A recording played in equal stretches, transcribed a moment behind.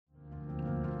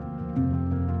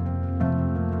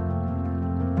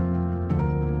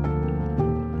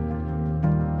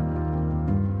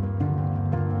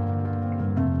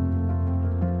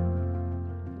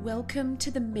Welcome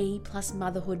to the Me Plus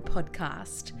Motherhood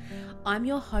podcast. I'm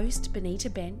your host, Benita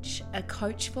Bench, a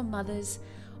coach for mothers,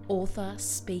 author,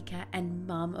 speaker, and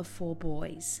mum of 4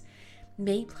 boys.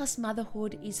 Me Plus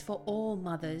Motherhood is for all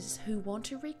mothers who want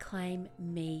to reclaim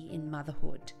me in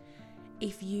motherhood.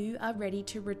 If you are ready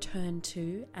to return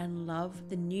to and love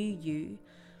the new you,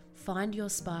 find your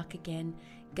spark again,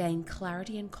 gain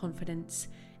clarity and confidence,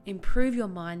 improve your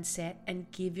mindset,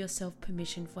 and give yourself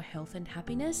permission for health and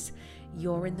happiness,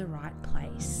 you're in the right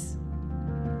place.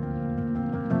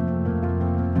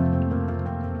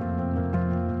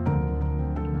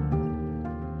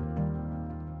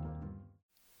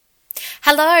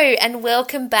 Hello and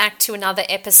welcome back to another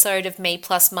episode of Me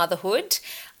Plus Motherhood.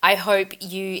 I hope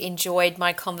you enjoyed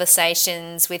my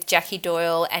conversations with Jackie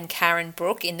Doyle and Karen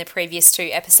Brook in the previous 2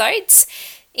 episodes.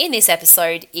 In this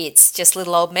episode, it's just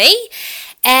little old me,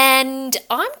 and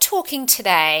I'm talking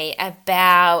today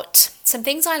about some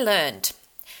things I learned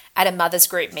at a mothers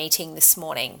group meeting this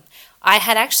morning. I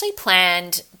had actually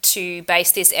planned to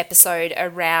base this episode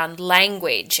around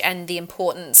language and the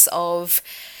importance of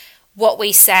what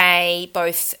we say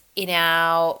both in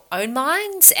our own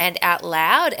minds and out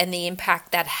loud and the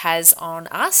impact that has on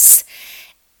us.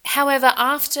 However,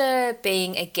 after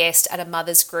being a guest at a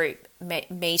mothers group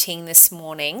meeting this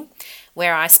morning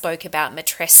where I spoke about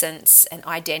matrescence and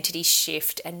identity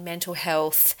shift and mental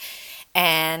health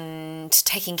and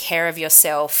taking care of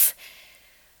yourself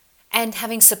and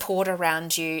having support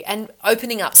around you and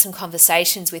opening up some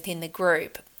conversations within the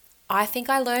group, I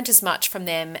think I learned as much from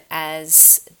them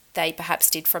as they perhaps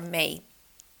did from me.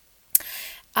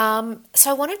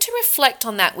 So I wanted to reflect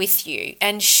on that with you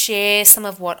and share some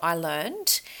of what I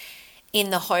learned in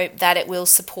the hope that it will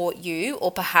support you, or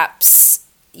perhaps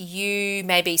you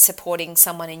may be supporting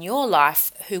someone in your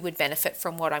life who would benefit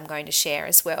from what I'm going to share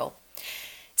as well.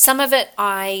 Some of it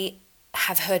I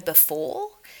have heard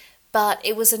before, but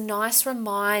it was a nice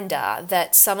reminder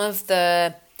that some of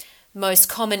the most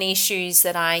common issues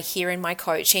that I hear in my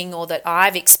coaching or that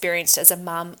I've experienced as a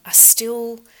mum are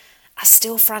still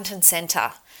front and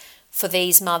center for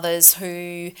these mothers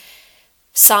who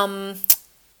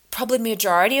probably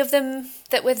majority of them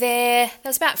that were there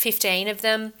was about 15 of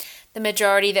them. The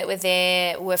majority that were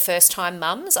there were first-time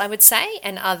mums, I would say,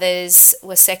 and others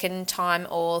were second-time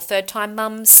or third-time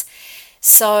mums.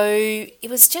 So it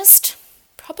was just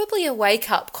probably a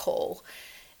wake-up call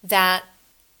that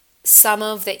some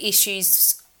of the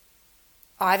issues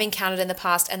I've encountered in the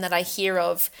past and that I hear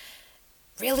of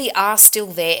really are still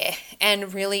there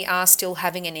and really are still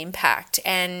having an impact,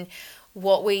 and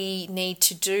what we need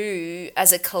to do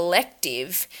as a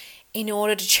collective in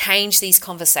order to change these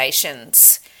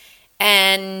conversations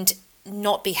and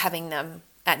not be having them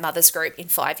at Mothers Group in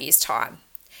 5 years' time.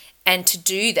 And to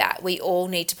do that, we all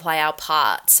need to play our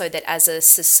part so that as a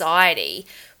society,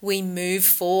 we move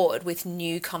forward with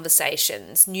new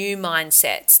conversations, new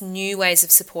mindsets, new ways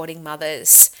of supporting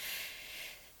mothers.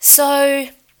 So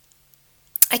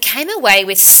I came away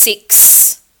with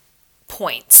 6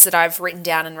 points that I've written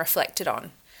down and reflected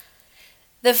on.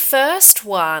 The first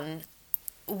one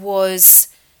was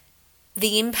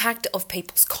the impact of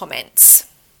people's comments.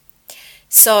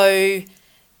 So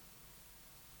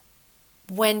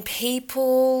when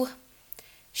people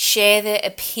share their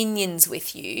opinions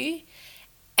with you,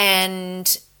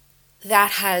 and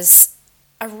that has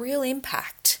a real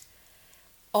impact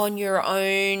on your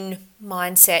own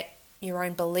mindset, your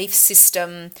own belief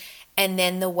system, and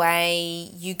then the way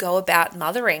you go about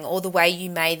mothering, or the way you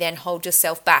may then hold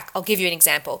yourself back. I'll give you an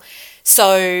example.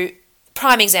 So,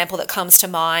 prime example that comes to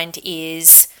mind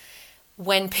is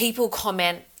when people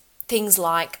comment things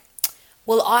like,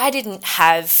 well, I didn't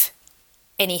have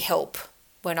any help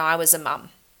when I was a mum.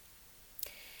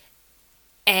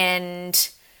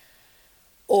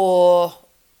 Or,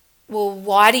 well,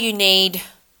 why do you need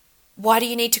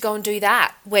to go and do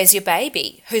that? Where's your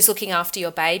baby? Who's looking after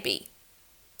your baby?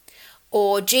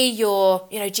 Or, gee,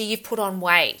 you've put on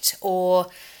weight, or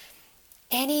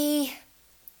any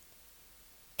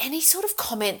sort of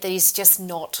comment that is just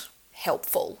not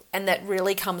helpful and that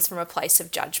really comes from a place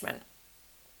of judgment.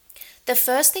 The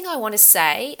first thing I want to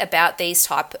say about these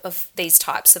types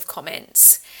of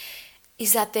comments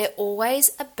is that they're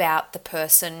always about the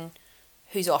person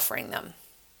who's offering them.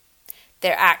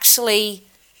 They're actually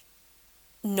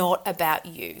not about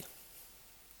you.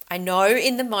 I know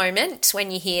in the moment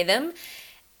when you hear them,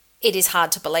 it is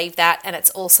hard to believe that, and it's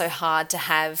also hard to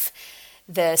have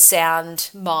the sound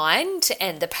mind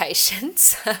and the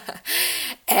patience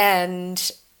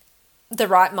and the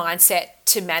right mindset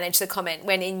to manage the comment,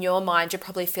 when in your mind you're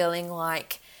probably feeling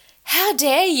like, how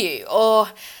dare you? Or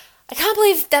I can't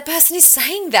believe that person is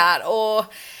saying that. Or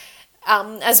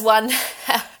As one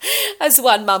as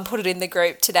one mum put it in the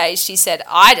group today, she said,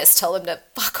 "I just tell them to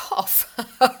fuck off,"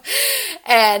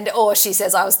 or she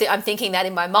says, "I'm thinking that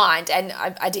in my mind," and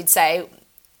I did say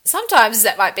sometimes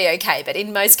that might be okay, but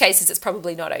in most cases it's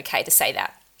probably not okay to say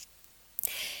that.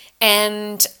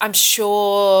 And I'm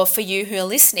sure for you who are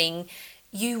listening,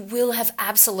 you will have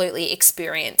absolutely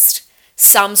experienced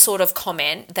some sort of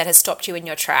comment that has stopped you in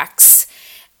your tracks,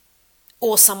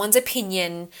 or someone's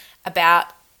opinion about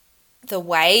the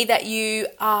way that you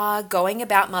are going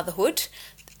about motherhood,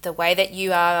 the way that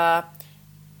you are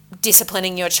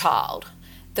disciplining your child,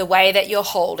 the way that you're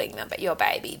holding them, your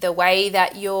baby, the way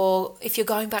that if you're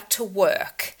going back to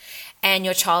work and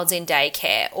your child's in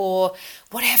daycare, or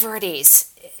whatever it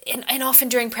is. And often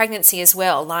during pregnancy as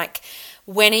well, like,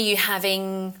 when are you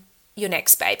having your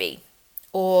next baby?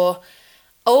 Or,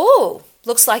 oh,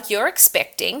 looks like you're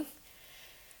expecting.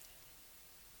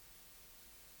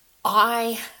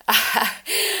 I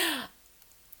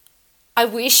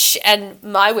wish, and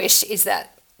my wish is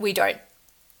that we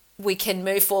can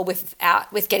move forward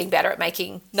with getting better at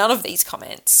making none of these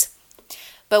comments.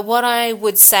 But what I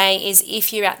would say is,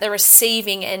 if you're at the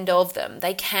receiving end of them,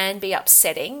 they can be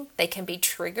upsetting, they can be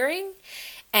triggering,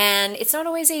 and it's not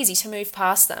always easy to move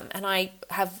past them. And I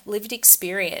have lived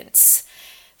experience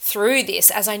through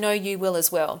this, as I know you will as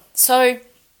well. So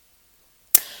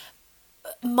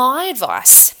my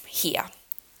advice here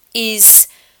is,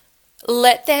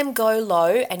 let them go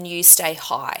low and you stay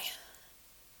high.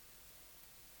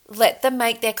 Let them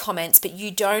make their comments, but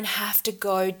you don't have to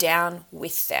go down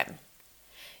with them.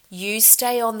 You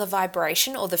stay on the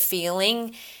vibration or the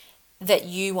feeling that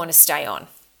you want to stay on.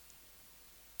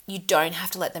 You don't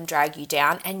have to let them drag you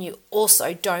down, and you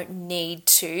also don't need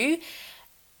to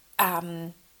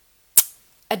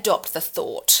adopt the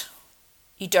thought.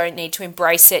 You don't need to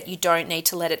embrace it. You don't need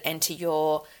to let it enter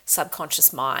your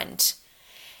subconscious mind.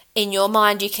 In your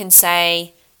mind, you can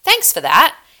say, thanks for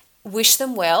that, wish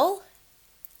them well,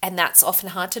 and that's often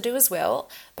hard to do as well,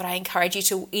 but I encourage you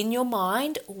to, in your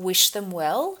mind, wish them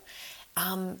well,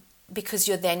 because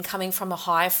you're then coming from a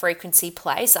higher frequency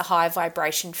place, a high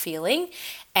vibration feeling,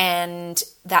 and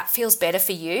that feels better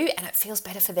for you, and it feels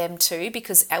better for them too,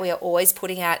 because we are always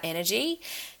putting out energy.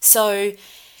 So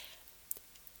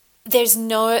there's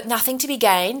nothing to be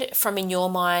gained from, in your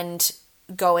mind,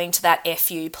 going to that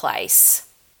FU place.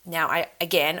 Now, I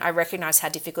recognize how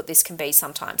difficult this can be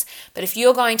sometimes, but if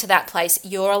you're going to that place,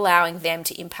 you're allowing them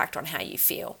to impact on how you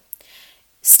feel.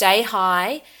 Stay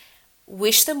high,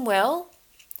 wish them well,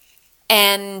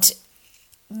 and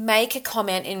make a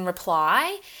comment in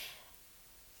reply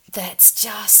that's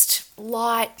just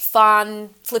light, fun,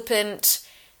 flippant,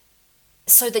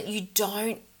 so that you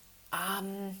don't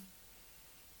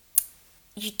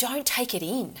take it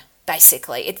in.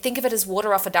 Basically, think of it as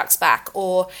water off a duck's back,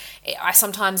 or I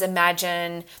sometimes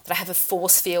imagine that I have a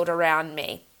force field around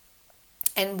me,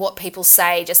 and what people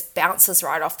say just bounces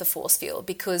right off the force field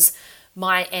because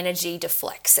my energy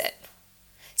deflects it.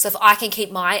 So if I can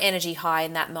keep my energy high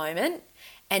in that moment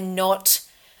and not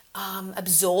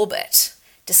absorb it,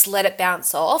 just let it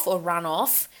bounce off or run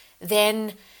off,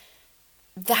 then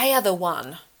they are the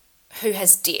one who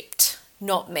has dipped,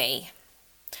 not me.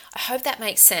 I hope that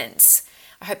makes sense.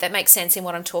 I hope that makes sense in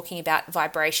what I'm talking about,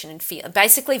 vibration and feel.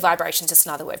 Basically, vibration is just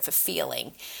another word for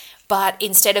feeling. But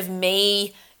instead of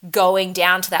me going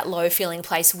down to that low feeling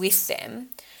place with them,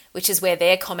 which is where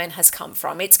their comment has come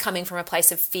from, it's coming from a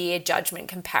place of fear, judgment,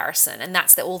 comparison, and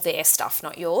that's all their stuff,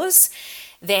 not yours,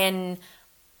 then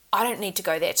I don't need to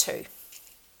go there too.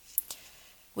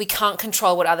 We can't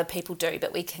control what other people do,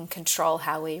 but we can control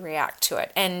how we react to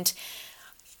it. And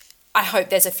I hope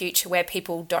there's a future where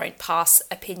people don't pass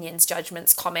opinions,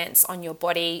 judgments, comments on your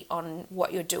body, on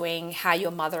what you're doing, how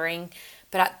you're mothering.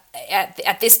 But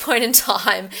at this point in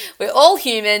time, we're all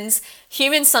humans.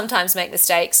 Humans sometimes make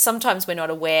mistakes. Sometimes we're not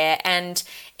aware. And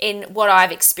in what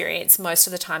I've experienced, most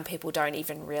of the time people don't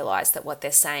even realize that what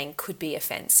they're saying could be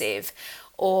offensive.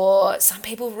 Or some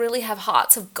people really have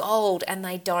hearts of gold and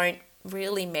they don't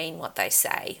really mean what they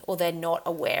say, or they're not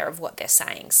aware of what they're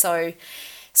saying. So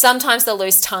sometimes the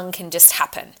loose tongue can just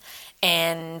happen,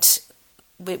 and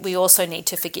we also need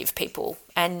to forgive people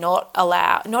and not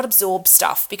absorb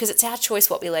stuff, because it's our choice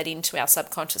what we let into our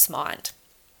subconscious mind.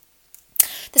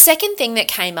 The second thing that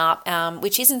came up,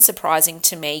 which isn't surprising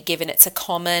to me given it's a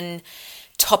common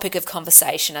topic of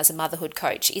conversation as a motherhood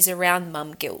coach, is around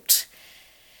mum guilt.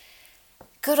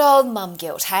 Good old mum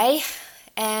guilt, hey?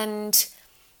 And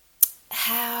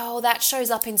how that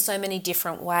shows up in so many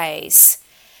different ways.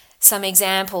 Some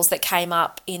examples that came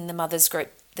up in the mothers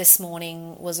group this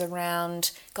morning was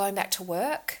around going back to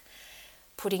work,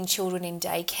 putting children in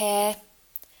daycare,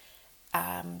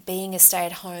 being a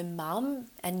stay-at-home mum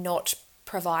and not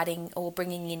providing or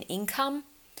bringing in income,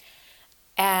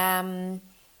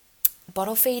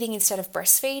 bottle feeding instead of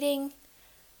breastfeeding.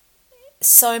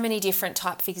 So many different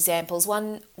type of examples.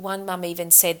 One mum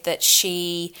even said that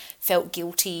she felt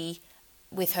guilty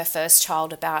with her first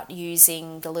child about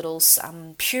using the little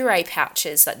puree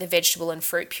pouches, like the vegetable and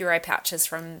fruit puree pouches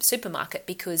from supermarket,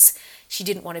 because she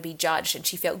didn't want to be judged and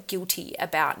she felt guilty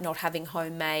about not having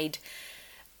homemade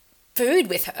food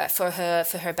with her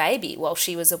for her baby while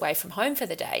she was away from home for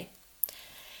the day.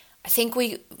 I think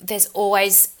there's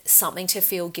always something to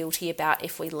feel guilty about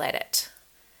if we let it.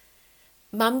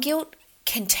 Mum guilt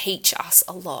can teach us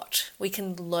a lot. We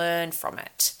can learn from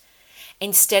it.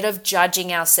 Instead of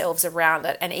judging ourselves around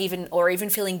it and even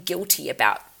feeling guilty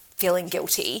about feeling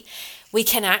guilty, we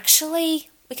can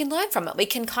learn from it. We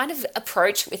can kind of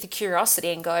approach it with a curiosity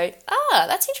and go,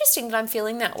 that's interesting that I'm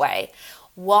feeling that way.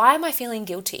 Why am I feeling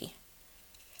guilty?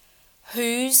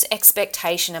 Whose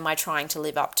expectation am I trying to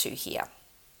live up to here?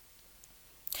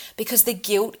 Because the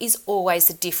guilt is always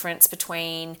the difference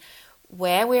between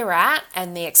where we're at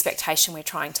and the expectation we're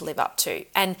trying to live up to.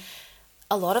 And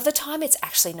a lot of the time, it's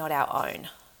actually not our own.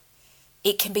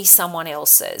 It can be someone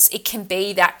else's. It can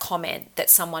be that comment that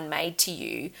someone made to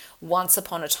you once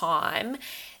upon a time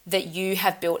that you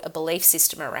have built a belief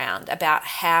system around about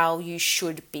how you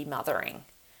should be mothering.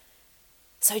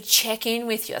 So check in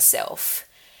with yourself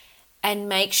and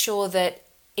make sure that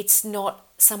it's not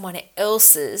someone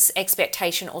else's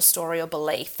expectation or story or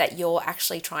belief that you're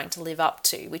actually trying to live up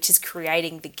to, which is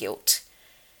creating the guilt.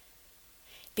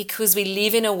 Because we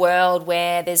live in a world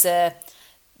where there's an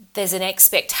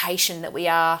expectation that we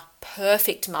are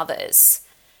perfect mothers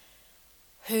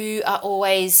who are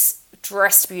always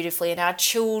dressed beautifully, and our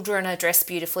children are dressed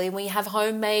beautifully, and we have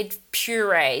homemade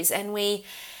purees, and we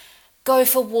go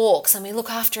for walks, and we look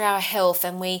after our health,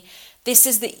 and this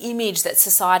is the image that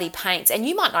society paints. And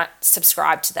you might not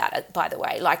subscribe to that, by the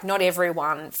way. Like, not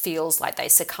everyone feels like they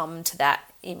succumb to that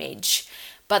image,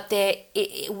 but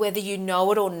whether you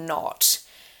know it or not,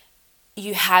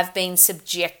 you have been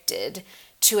subjected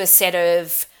to a set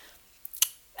of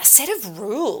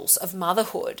rules of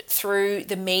motherhood through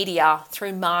the media,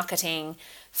 through marketing,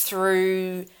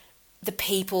 through the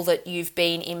people that you've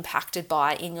been impacted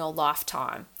by in your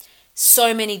lifetime.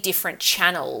 So many different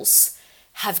channels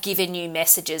have given you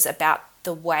messages about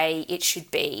the way it should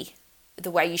be,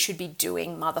 the way you should be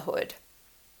doing motherhood,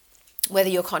 whether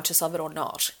you're conscious of it or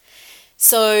not.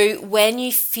 So when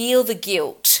you feel the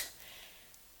guilt,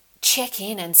 check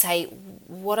in and say,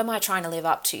 what am I trying to live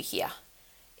up to here?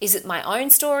 Is it my own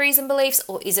stories and beliefs,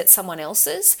 or is it someone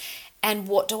else's? And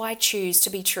what do I choose to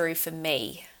be true for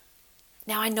me?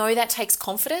 Now, I know that takes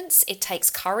confidence, it takes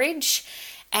courage,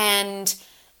 and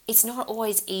it's not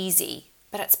always easy,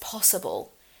 but it's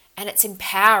possible. And it's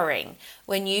empowering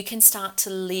when you can start to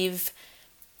live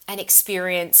and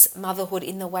experience motherhood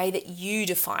in the way that you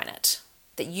define it,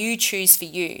 that you choose for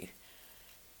you.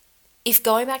 If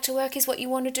going back to work is what you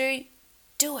want to do,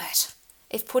 do it.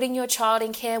 If putting your child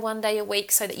in care one day a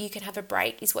week so that you can have a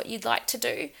break is what you'd like to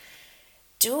do,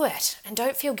 do it. And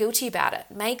don't feel guilty about it.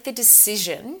 Make the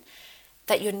decision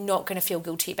that you're not going to feel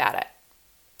guilty about it.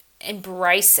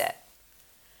 Embrace it.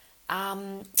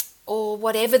 Or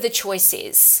whatever the choice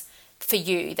is for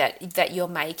you that you're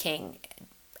making,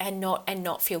 and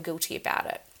not feel guilty about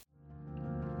it.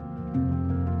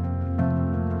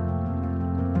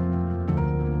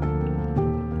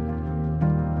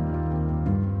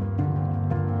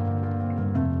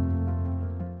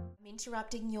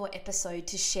 Interrupting your episode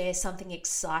to share something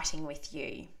exciting with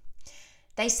you.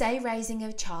 They say raising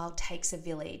a child takes a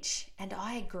village, and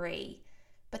I agree,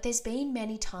 but there's been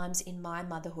many times in my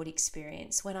motherhood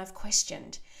experience when I've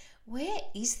questioned, where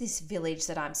is this village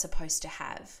that I'm supposed to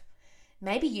have?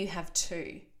 Maybe you have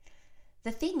too.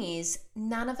 The thing is,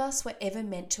 none of us were ever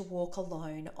meant to walk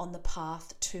alone on the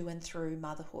path to and through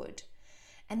motherhood.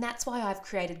 And that's why I've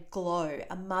created Glow,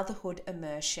 a motherhood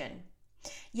immersion.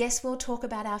 Yes, we'll talk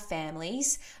about our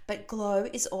families, but Glow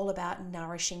is all about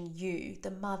nourishing you,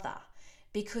 the mother,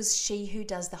 because she who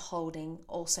does the holding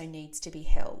also needs to be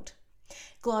held.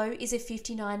 Glow is a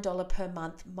 $59 per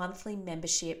month monthly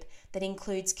membership that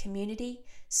includes community,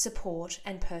 support,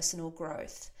 and personal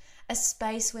growth. A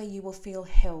space where you will feel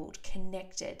held,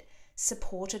 connected,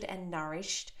 supported, and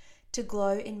nourished to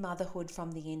glow in motherhood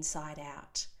from the inside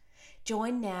out.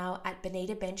 Join now at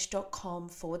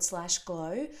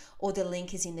benitabench.com/glow, or the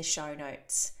link is in the show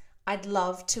notes. I'd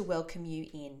love to welcome you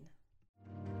in.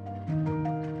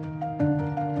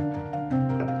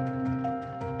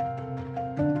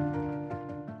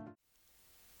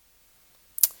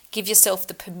 Give yourself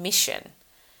the permission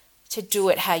to do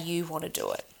it how you want to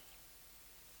do it.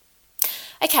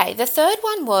 Okay, the third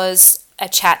one was a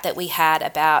chat that we had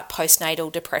about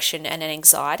postnatal depression and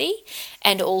anxiety,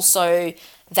 and also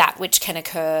that which can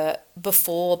occur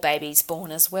before baby's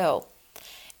born as well.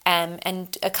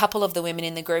 And a couple of the women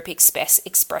in the group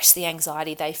expressed the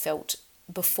anxiety they felt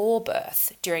before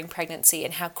birth, during pregnancy,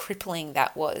 and how crippling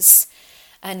that was.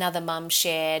 Another mum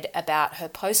shared about her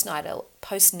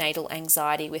postnatal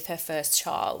anxiety with her first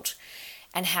child,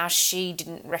 and how she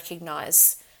didn't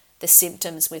recognise the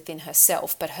symptoms within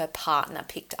herself, but her partner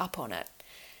picked up on it.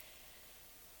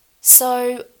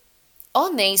 So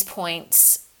on these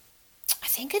points, I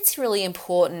think it's really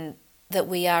important that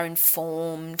we are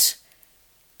informed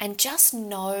and just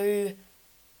know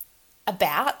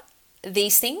about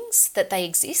these things, that they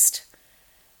exist,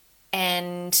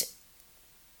 and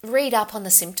read up on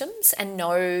the symptoms and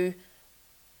know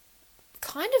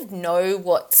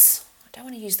what's, I don't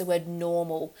want to use the word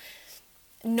normal,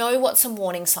 know what some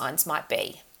warning signs might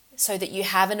be, so that you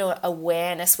have an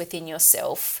awareness within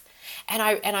yourself. And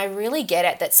I really get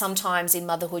it that sometimes in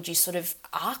motherhood you sort of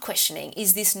are questioning,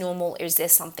 is this normal? Is there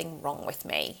something wrong with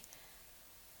me?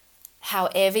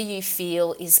 However you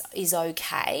feel is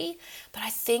okay. But I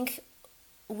think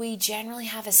we generally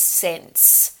have a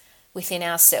sense within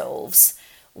ourselves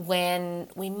when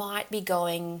we might be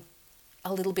going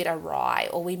a little bit awry,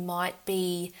 or we might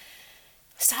be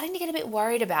starting to get a bit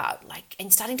worried about,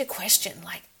 and starting to question,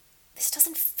 this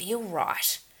doesn't feel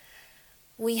right.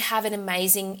 We have an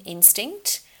amazing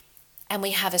instinct and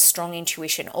we have a strong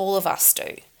intuition. All of us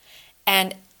do.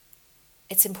 And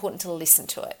it's important to listen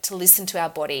to it, to listen to our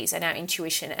bodies and our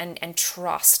intuition, and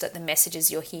trust that the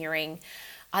messages you're hearing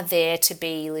are there to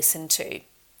be listened to.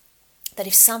 That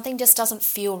if something just doesn't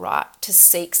feel right, to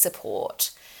seek support,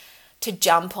 to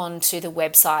jump onto the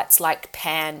websites like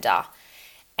Panda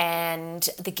and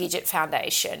the Gidget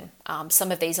Foundation.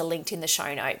 Some of these are linked in the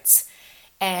show notes.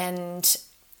 And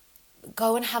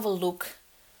go and have a look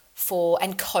for,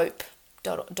 and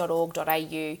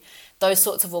cope.org.au, those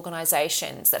sorts of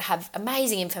organisations that have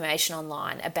amazing information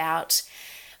online about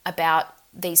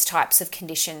these types of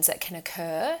conditions that can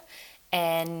occur,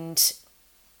 and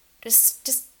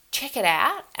just check it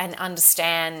out and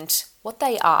understand what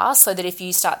they are, so that if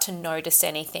you start to notice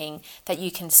anything, that you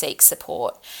can seek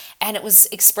support. And it was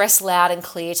expressed loud and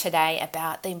clear today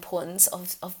about the importance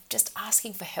of just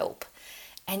asking for help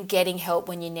and getting help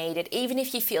when you need it. Even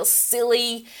if you feel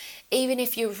silly, even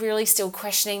if you're really still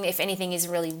questioning if anything is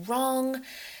really wrong,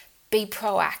 be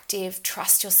proactive,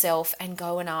 trust yourself, and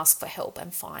go and ask for help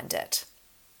and find it.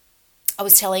 I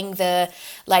was telling the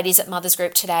ladies at Mothers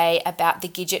Group today about the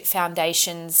Gidget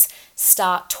Foundation's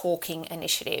Start Talking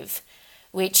initiative,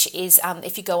 which is,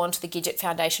 if you go onto the Gidget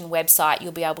Foundation website,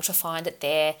 you'll be able to find it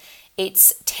there.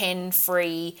 It's 10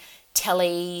 free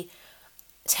telehealth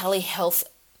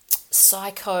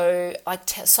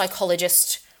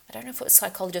psychologist, I don't know if it was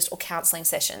psychologist or counselling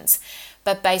sessions,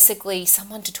 but basically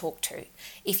someone to talk to.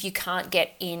 If you can't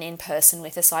get in person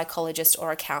with a psychologist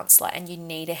or a counsellor and you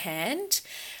need a hand,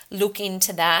 look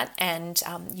into that, and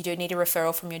you do need a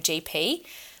referral from your GP,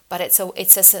 but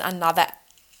it's just another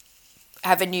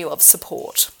avenue of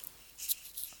support.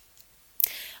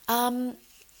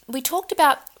 We talked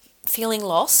about feeling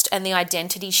lost and the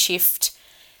identity shift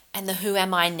and the who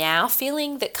am I now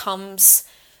feeling that comes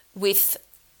with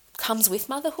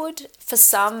motherhood. For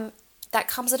some, that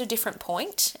comes at a different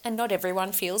point, and not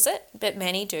everyone feels it, but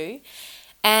many do.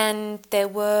 And there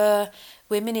were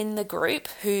women in the group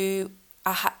who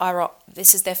are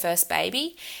this is their first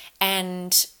baby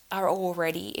and are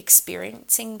already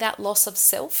experiencing that loss of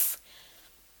self,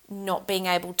 not being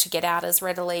able to get out as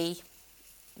readily,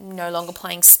 no longer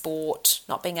playing sport,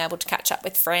 not being able to catch up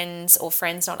with friends, or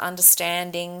friends not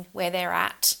understanding where they're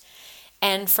at.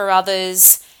 And for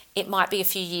others, it might be a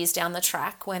few years down the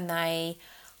track when they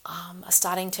are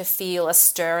starting to feel a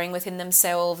stirring within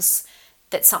themselves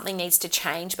that something needs to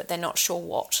change, but they're not sure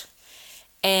what.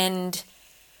 And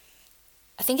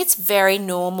I think it's very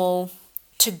normal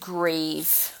to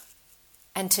grieve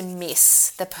and to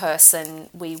miss the person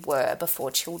we were before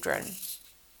children.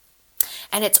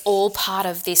 And it's all part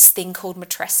of this thing called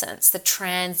matrescence, the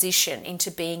transition into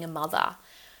being a mother.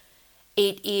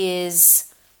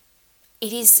 It's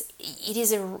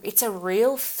a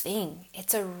real thing.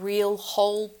 It's a real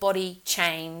whole body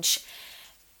change.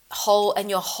 And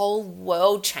your whole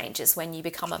world changes when you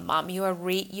become a mum. You are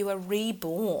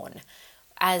reborn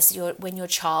when your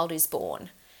child is born.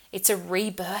 It's a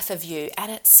rebirth of you,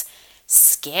 and it's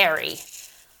scary.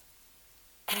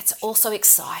 And it's also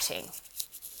exciting.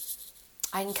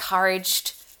 I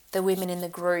encouraged the women in the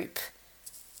group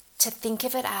to think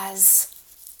of it as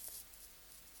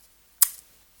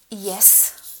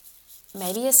yes,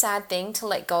 maybe a sad thing to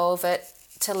let go of it,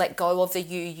 to let go of the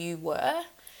you were,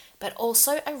 but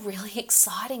also a really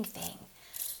exciting thing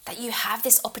that you have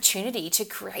this opportunity to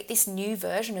create this new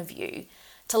version of you,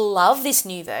 to love this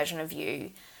new version of you,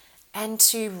 and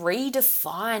to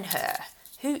redefine her.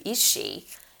 Who is she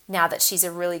now that she's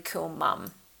a really cool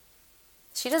mum?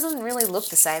 She doesn't really look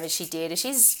the same as she did.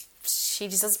 She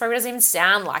just probably doesn't even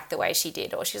sound like the way she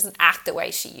did, or she doesn't act the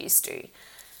way she used to.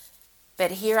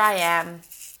 But here I am,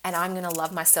 and I'm going to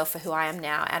love myself for who I am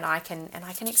now, and I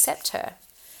can accept her.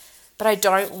 But I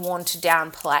don't want to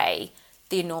downplay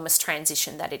the enormous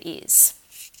transition that it is.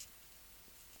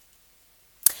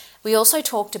 We also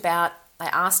talked about, I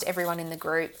asked everyone in the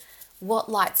group,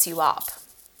 what lights you up?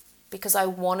 Because I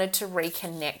wanted to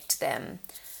reconnect them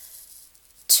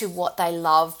to what they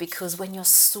love, because when you're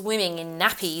swimming in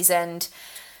nappies and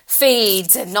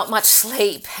feeds and not much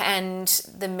sleep and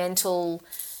the mental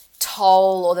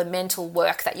toll or the mental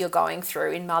work that you're going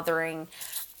through in mothering,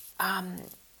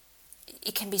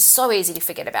 it can be so easy to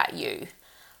forget about you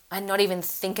and not even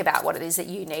think about what it is that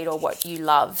you need or what you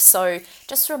love. So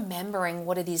just remembering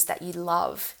what it is that you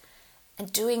love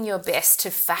and doing your best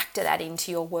to factor that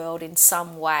into your world in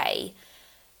some way,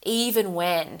 even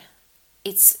when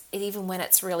it's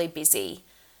really busy.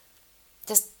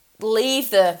 Just leave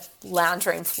the lounge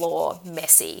room floor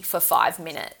messy for 5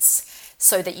 minutes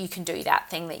so that you can do that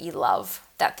thing that you love,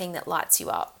 that thing that lights you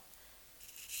up.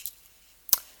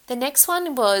 The next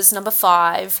one was number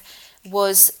 5,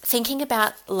 was thinking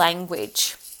about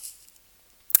language.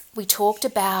 We talked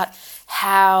about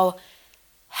how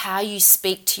you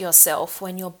speak to yourself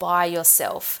when you're by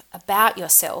yourself, about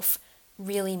yourself,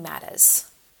 really matters.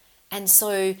 And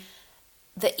so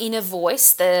the inner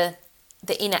voice, the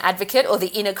inner advocate or the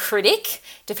inner critic,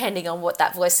 depending on what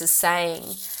that voice is saying,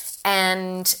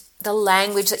 and the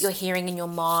language that you're hearing in your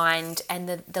mind and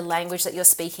the language that you're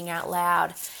speaking out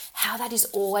loud, how that is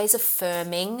always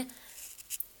affirming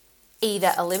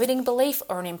either a limiting belief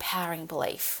or an empowering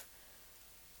belief,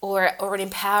 or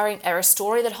a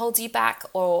story that holds you back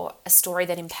or a story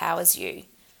that empowers you.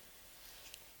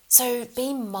 So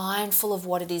be mindful of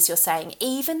what it is you're saying,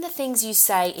 even the things you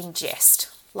say in jest,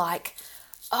 like,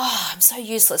 oh, I'm so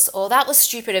useless, or that was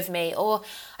stupid of me, or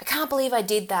I can't believe I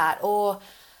did that, or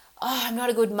oh, I'm not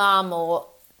a good mum, or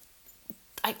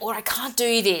I can't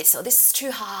do this, or this is too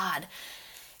hard.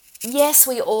 Yes,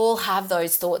 we all have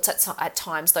those thoughts at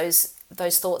times, those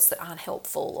thoughts that aren't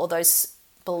helpful, or those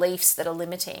beliefs that are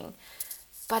limiting.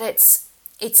 But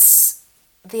it's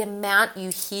the amount you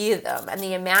hear them and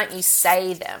the amount you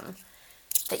say them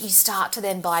that you start to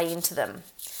then buy into them.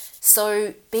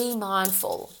 So be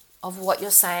mindful of what you're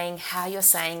saying, how you're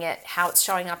saying it, how it's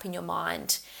showing up in your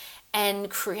mind, and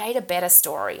create a better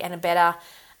story and a better,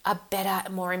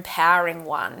 more empowering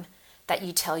one that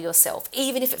you tell yourself,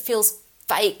 even if it feels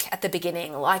fake at the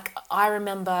beginning. Like I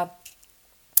remember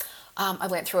I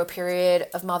went through a period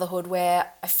of motherhood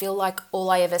where I feel like all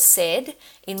I ever said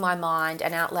in my mind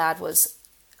and out loud was,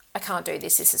 I can't do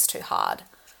this, this is too hard.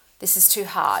 This is too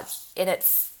hard. And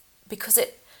because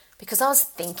I was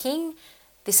thinking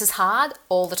this is hard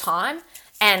all the time,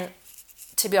 and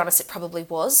to be honest, it probably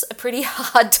was a pretty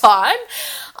hard time,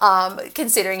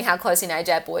 considering how close in age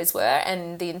our boys were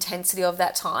and the intensity of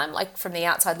that time. Like from the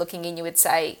outside looking in, you would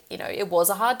say, it was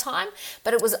a hard time,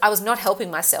 but I was not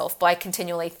helping myself by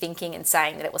continually thinking and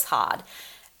saying that it was hard,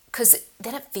 because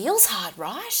then it feels hard,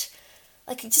 right?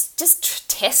 Like just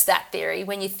test that theory.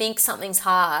 When you think something's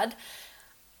hard,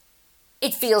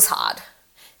 it feels hard.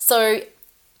 So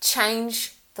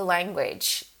change the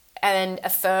language and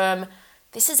affirm,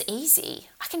 this is easy.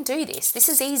 I can do this. This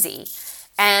is easy.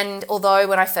 And although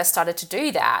when I first started to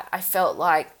do that, I felt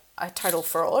like a total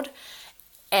fraud,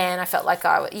 and I felt like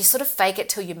you sort of fake it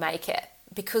till you make it.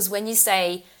 Because when you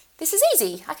say, this is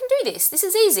easy, I can do this, this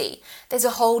is easy, there's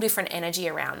a whole different energy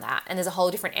around that, and there's a whole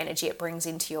different energy it brings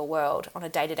into your world on a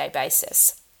day-to-day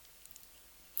basis.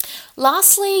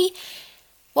 Lastly,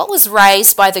 what was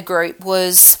raised by the group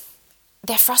was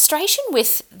their frustration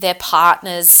with their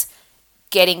partners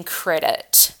getting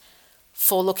credit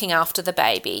for looking after the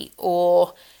baby,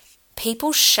 or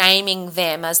people shaming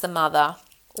them as the mother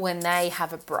when they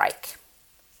have a break.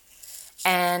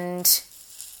 And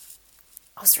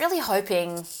I was really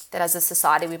hoping that as a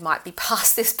society we might be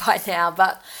past this by now,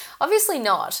 but obviously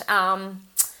not.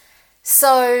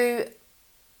 So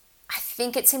I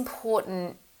think it's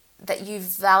important that you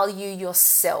value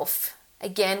yourself.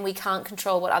 Again, we can't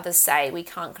control what others say. We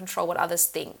can't control what others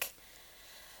think.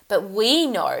 But we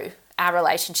know our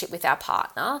relationship with our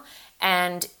partner,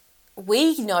 and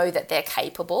we know that they're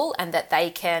capable and that they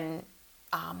can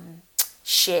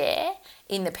share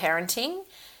in the parenting.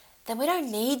 then we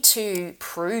don't need to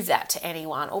prove that to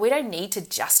anyone, or we don't need to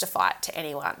justify it to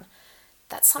anyone.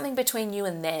 That's something between you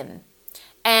and them.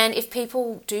 And if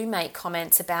people do make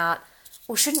comments about,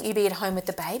 well, shouldn't you be at home with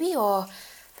the baby? Or,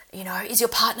 is your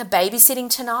partner babysitting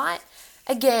tonight?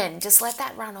 Again, just let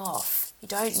that run off. You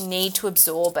don't need to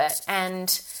absorb it. And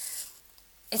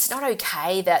it's not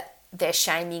okay that they're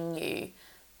shaming you,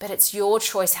 but it's your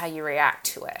choice how you react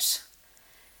to it.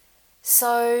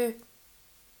 So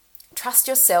trust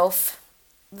yourself,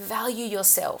 value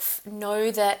yourself,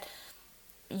 know that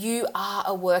you are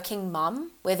a working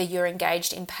mum, whether you're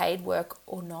engaged in paid work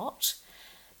or not.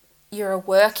 You're a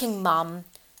working mum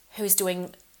who's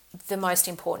doing the most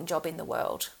important job in the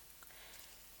world.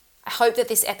 I hope that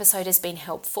this episode has been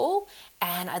helpful,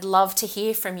 and I'd love to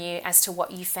hear from you as to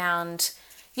what you found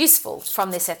useful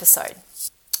from this episode.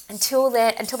 Until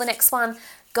the next one,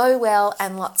 go well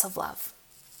and lots of love.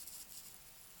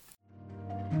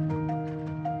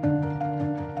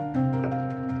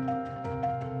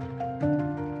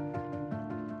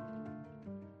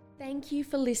 Thank you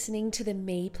for listening to the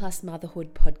Me Plus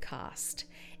Motherhood podcast.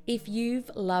 If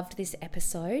you've loved this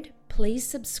episode, please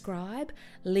subscribe,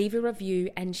 leave a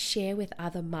review, and share with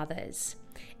other mothers.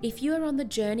 If you are on the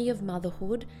journey of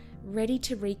motherhood, ready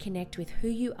to reconnect with who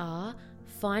you are,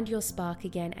 find your spark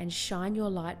again, and shine your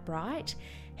light bright,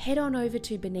 head on over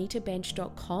to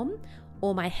benitabench.com,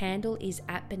 or my handle is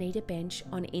 @benitabench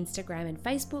on Instagram and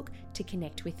Facebook to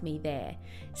connect with me there.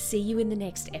 See you in the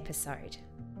next episode.